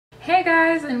Hey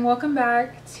guys, and welcome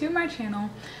back to my channel.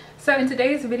 So in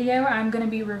today's video I'm going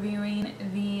to be reviewing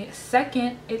the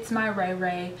second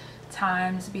Itsmyrayeraye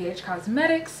times BH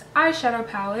Cosmetics eyeshadow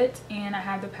palette, and I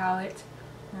have the palette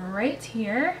right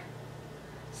here.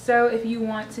 So if you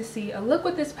want to see a look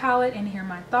with this palette and hear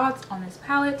my thoughts on this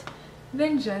palette,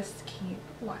 then just keep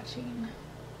watching.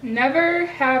 Never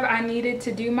have I needed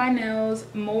to do my nails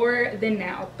more than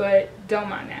now, but don't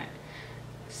mind that.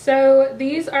 So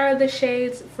these are the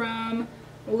shades from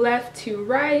left to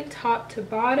right, top to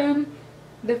bottom.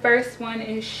 The first one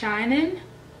is Shinin'.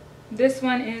 This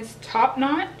one is Top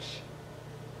Notch,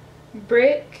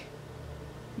 Brick,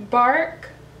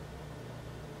 Bark,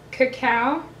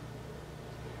 Cacao,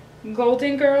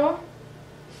 Golden Girl,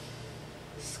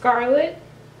 Scarlet,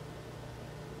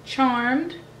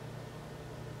 Charmed,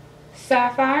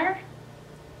 Sapphire,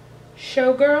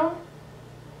 Showgirl,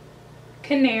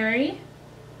 Canary,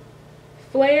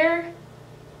 Flare,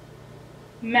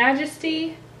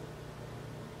 Majesty,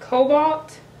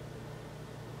 Cobalt,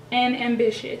 and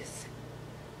Ambitious.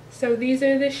 So these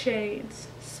are the shades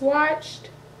swatched.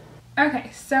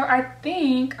 Okay, so I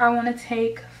think I want to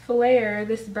take Flare,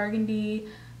 this burgundy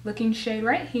looking shade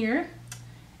right here,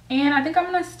 and I think I'm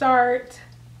going to start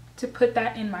to put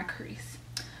that in my crease.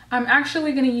 I'm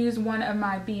actually going to use one of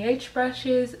my BH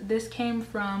brushes. This came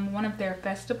from one of their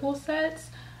festival sets.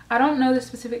 I don't know the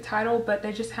specific title, but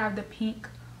they just have the pink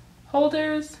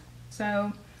holders.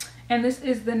 So, and this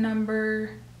is the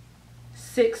number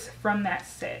 6 from that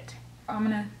set. I'm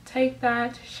gonna take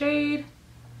that shade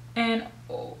and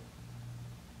oh,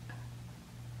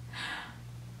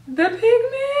 the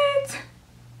pigment.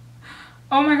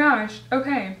 Oh my gosh.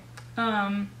 Okay.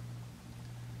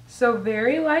 So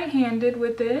very light-handed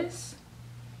with this.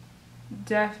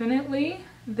 Definitely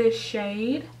this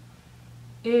shade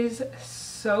is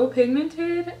so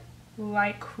pigmented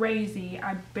like crazy.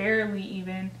 I barely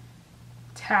even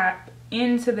tap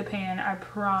into the pan, I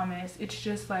promise. It's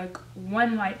just like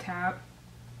one light tap.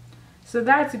 So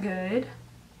that's good.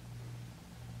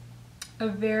 A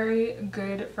very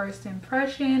good first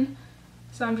impression.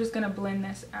 So I'm just gonna blend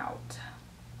this out.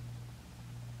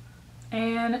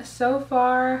 And so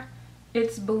far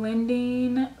it's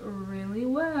blending really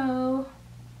well.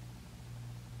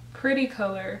 Pretty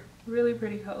color, really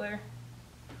pretty color.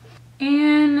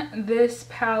 And this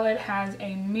palette has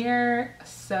a mirror,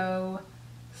 so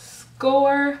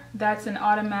score, that's an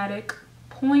automatic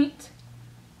point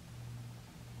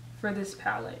for this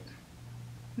palette.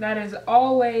 That is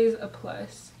always a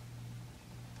plus.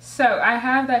 So I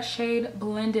have that shade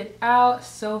blended out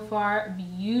so far.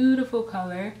 Beautiful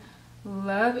color.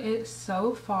 Love it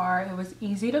so far. It was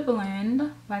easy to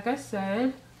blend, like I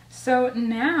said. So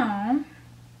now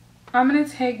I'm going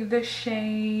to take the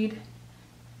shade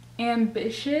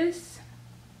Ambitious,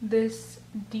 this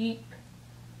deep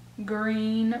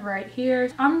green right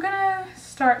here. I'm gonna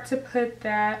start to put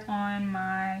that on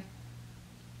my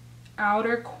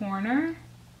outer corner.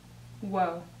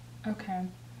 Whoa, okay.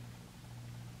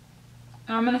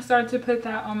 I'm gonna start to put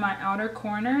that on my outer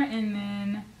corner, and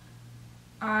then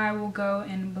I will go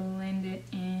and blend it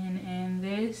in. And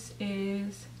this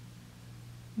is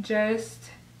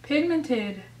just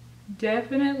pigmented.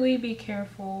 Definitely be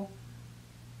careful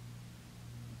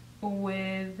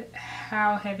with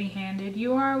how heavy-handed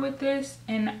you are with this.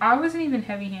 And I wasn't even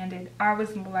heavy-handed, I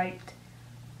was light,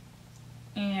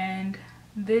 and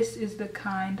this is the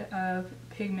kind of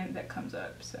pigment that comes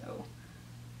up, so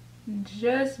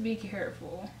just be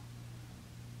careful.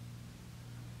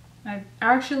 I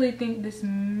actually think this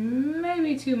may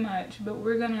be too much, but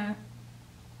we're gonna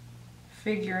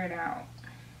figure it out.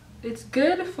 It's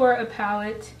good for a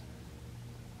palette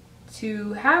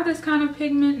to have this kind of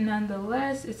pigment.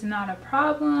 Nonetheless, it's not a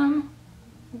problem.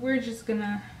 We're just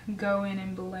gonna go in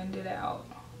and blend it out.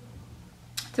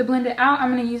 To blend it out,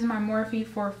 I'm gonna use my Morphe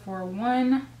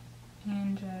 441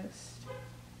 and just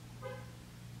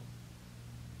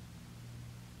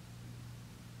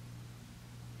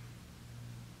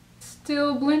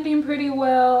still blending pretty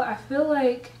well. I feel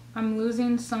like I'm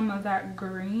losing some of that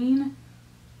green,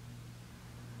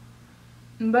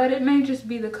 but it may just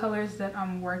be the colors that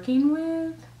I'm working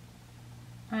with.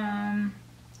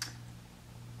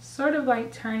 Sort of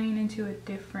like turning into a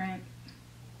different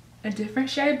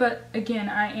shade, but again,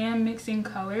 I am mixing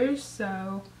colors,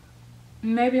 so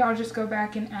maybe I'll just go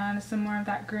back and add some more of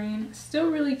that green. Still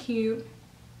really cute,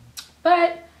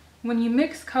 but when you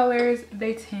mix colors,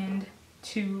 they tend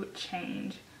to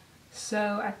change.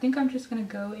 So I think I'm just gonna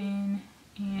go in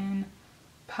and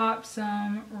pop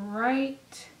some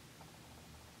right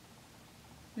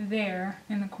there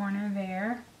in the corner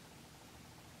there,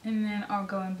 and then I'll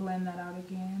go and blend that out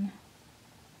again.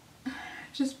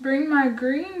 just bring my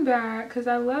green back because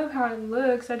I love how it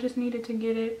looks. I just needed to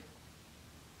get it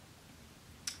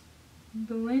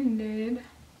blended.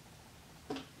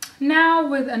 Now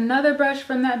with another brush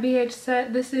from that BH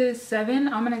set, this is 7,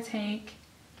 I'm going to take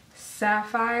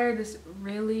Sapphire, this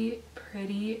really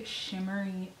pretty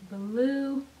shimmery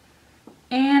blue.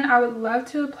 And I would love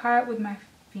to apply it with my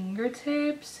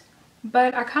fingertips,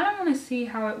 but I kind of want to see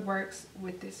how it works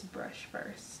with this brush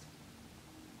first.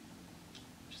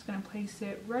 Just going to place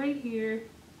it right here.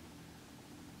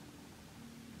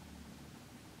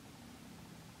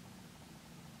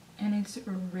 And it's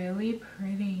really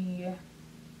pretty.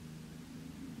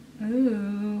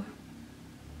 Ooh.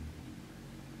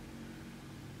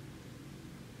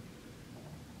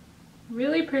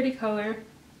 Really pretty color.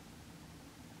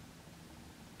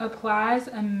 Applies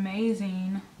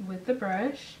amazing with the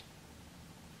brush.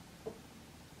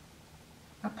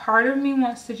 A part of me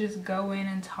wants to just go in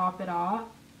and top it off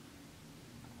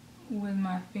with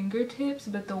my fingertips,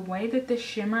 but the way that the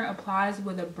shimmer applies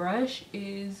with a brush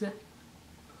is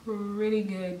pretty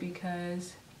good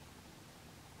because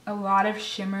a lot of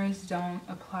shimmers don't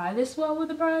apply this well with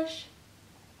a brush.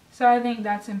 So I think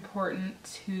that's important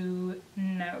to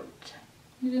note.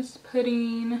 Just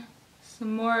putting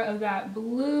some more of that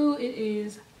blue. It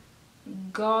is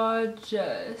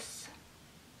gorgeous.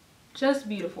 Just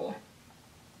beautiful.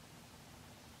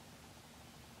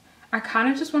 I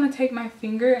kind of just want to take my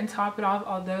finger and top it off,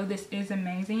 although this is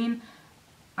amazing.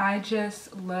 I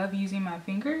just love using my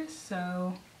fingers,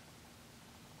 so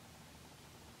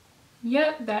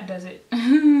yep, that does it.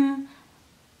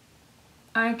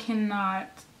 I cannot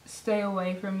stay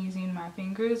away from using my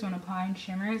fingers when applying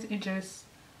shimmers. It just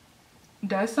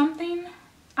does something,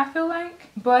 I feel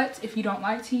like. But if you don't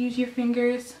like to use your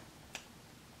fingers,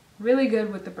 really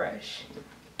good with the brush.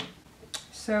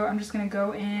 So I'm just going to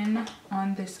go in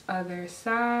on this other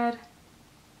side.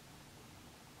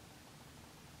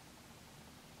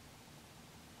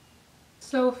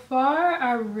 So far,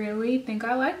 I really think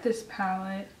I like this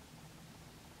palette.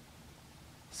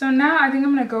 So now I think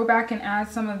I'm going to go back and add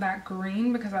some of that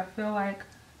green because I feel like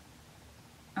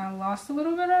I lost a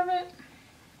little bit of it.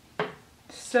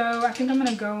 So I think I'm going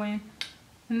to go in,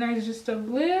 and there's just a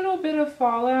little bit of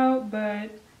fallout, but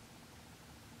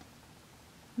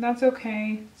that's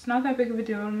okay. It's not that big of a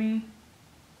deal to me.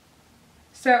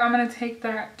 So I'm going to take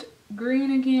that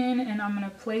green again and I'm going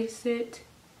to place it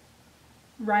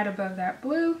right above that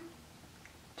blue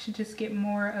to just get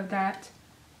more of that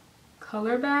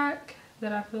color back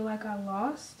that I feel like I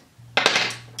lost.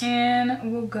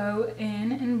 And we'll go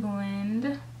in and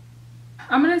blend.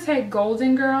 I'm going to take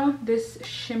Golden Girl, this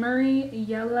shimmery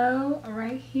yellow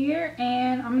right here,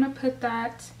 and I'm going to put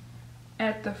that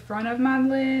at the front of my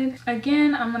lid.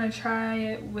 Again, I'm going to try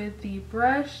it with the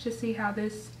brush to see how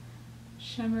this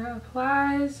shimmer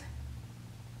applies.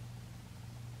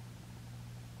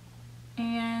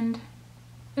 And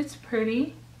it's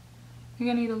pretty.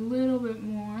 You're going to need a little bit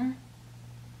more.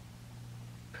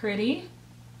 Pretty.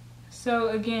 So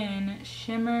again,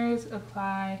 shimmers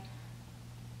apply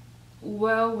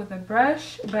well with a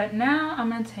brush, but now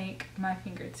I'm going to take my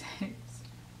fingertips.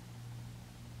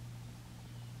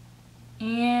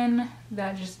 And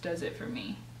that just does it for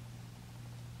me.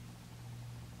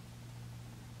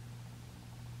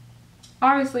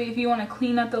 Obviously, if you want to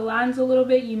clean up the lines a little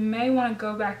bit, you may want to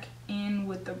go back in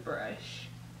with the brush.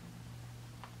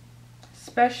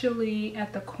 Especially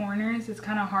at the corners, it's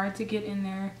kind of hard to get in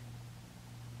there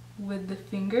with the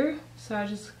finger. So I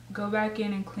just go back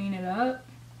in and clean it up.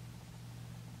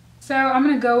 So I'm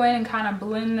going to go in and kind of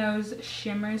blend those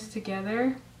shimmers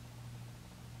together.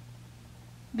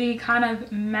 The kind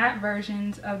of matte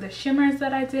versions of the shimmers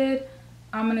that I did,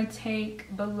 I'm going to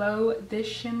take below this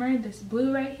shimmer, this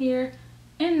blue right here,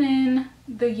 and then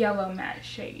the yellow matte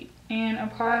shade, and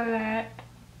apply that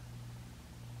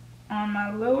on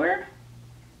my lower.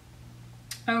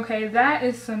 Okay, that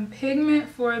is some pigment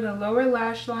for the lower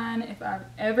lash line if I've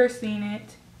ever seen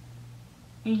it.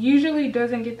 It usually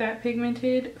doesn't get that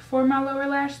pigmented for my lower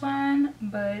lash line,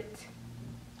 but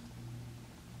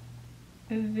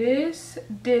this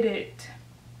did it.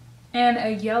 And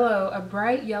a yellow, a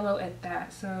bright yellow at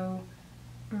that. So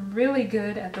really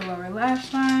good at the lower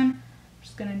lash line. I'm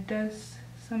just gonna dust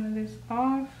some of this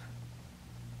off,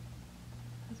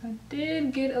 because I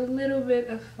did get a little bit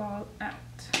of fallout.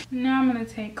 Now I'm gonna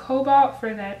take Cobalt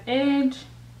for that edge.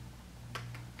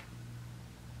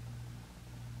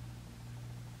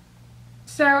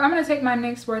 So I'm gonna take my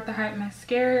NYX Worth the Hype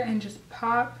mascara and just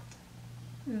pop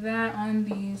that on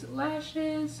these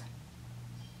lashes.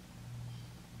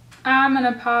 I'm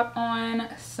gonna pop on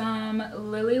some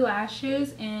Lily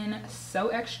lashes in So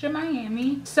Extra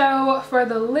Miami. So for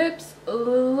the lips,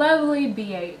 lovely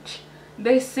BH.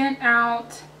 They sent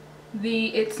out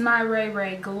the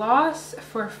Itsmyrayeraye gloss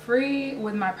for free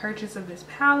with my purchase of this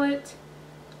palette.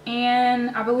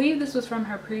 And I believe this was from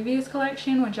her previous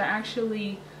collection, which I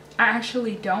actually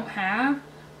don't have.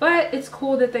 But it's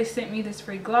cool that they sent me this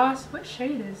free gloss. What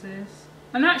shade is this?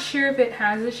 I'm not sure if it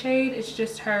has a shade. It's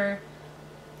just her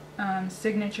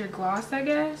signature gloss, I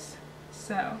guess.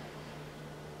 So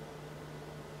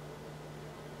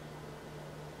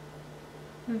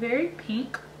very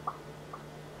pink.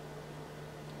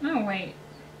 Oh wait,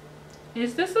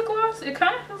 is this a gloss? It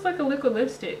kind of feels like a liquid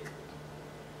lipstick,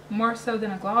 more so than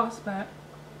a gloss, but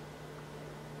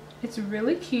it's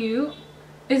really cute.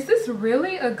 Is this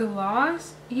really a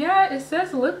gloss? Yeah, it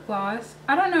says lip gloss.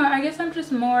 I don't know, I guess I'm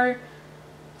just more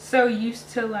so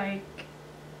used to like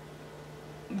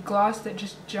gloss that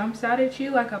just jumps out at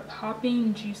you like a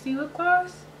popping juicy lip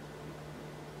gloss.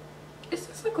 Is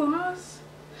this a gloss?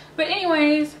 But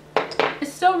anyways,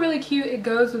 it's still really cute. It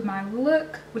goes with my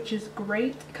look, which is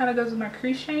great. It kind of goes with my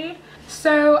crease shade.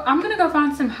 So I'm gonna go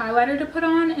find some highlighter to put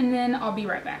on and then I'll be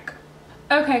right back.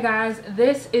 Okay guys,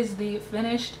 this is the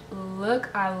finished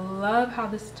look. I love how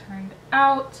this turned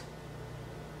out.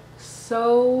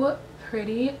 So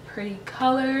pretty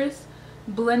colors,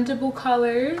 blendable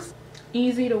colors,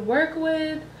 easy to work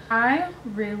with. I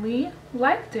really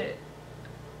liked it.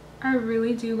 I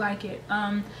really do like it.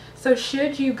 So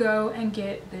should you go and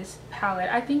get this palette?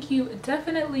 I think you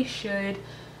definitely should.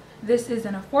 This is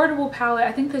an affordable palette.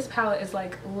 I think this palette is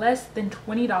like less than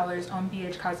 $20 on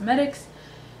BH Cosmetics.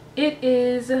 It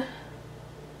is,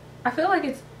 I feel like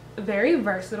it's very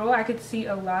versatile. I could see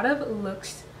a lot of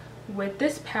looks with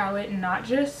this palette, not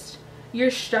just your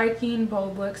striking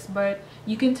bold looks, but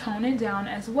you can tone it down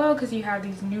as well because you have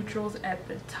these neutrals at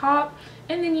the top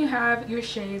and then you have your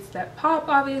shades that pop,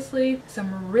 obviously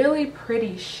some really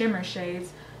pretty shimmer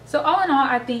shades. So all in all,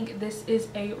 I think this is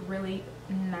a really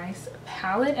nice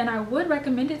palette and I would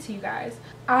recommend it to you guys.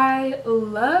 I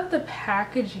love the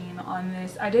packaging on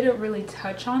this. I didn't really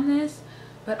touch on this,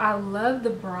 but I love the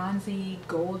bronzy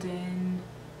golden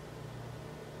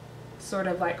sort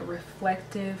of like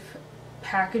reflective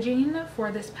packaging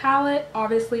for this palette.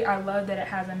 Obviously I love that it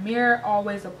has a mirror,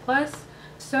 always a plus.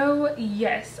 So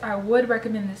yes, I would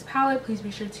recommend this palette. Please be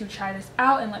sure to try this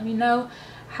out and let me know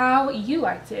how you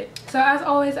liked it. So as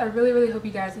always, I really hope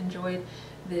you guys enjoyed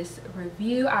this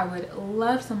review. I would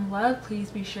love some love.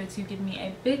 Please be sure to give me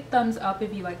a big thumbs up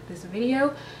if you liked this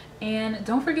video, and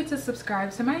don't forget to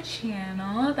subscribe to my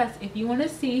channel. That's if you want to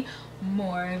see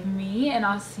more of me, and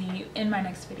I'll see you in my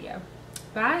next video.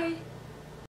 Bye.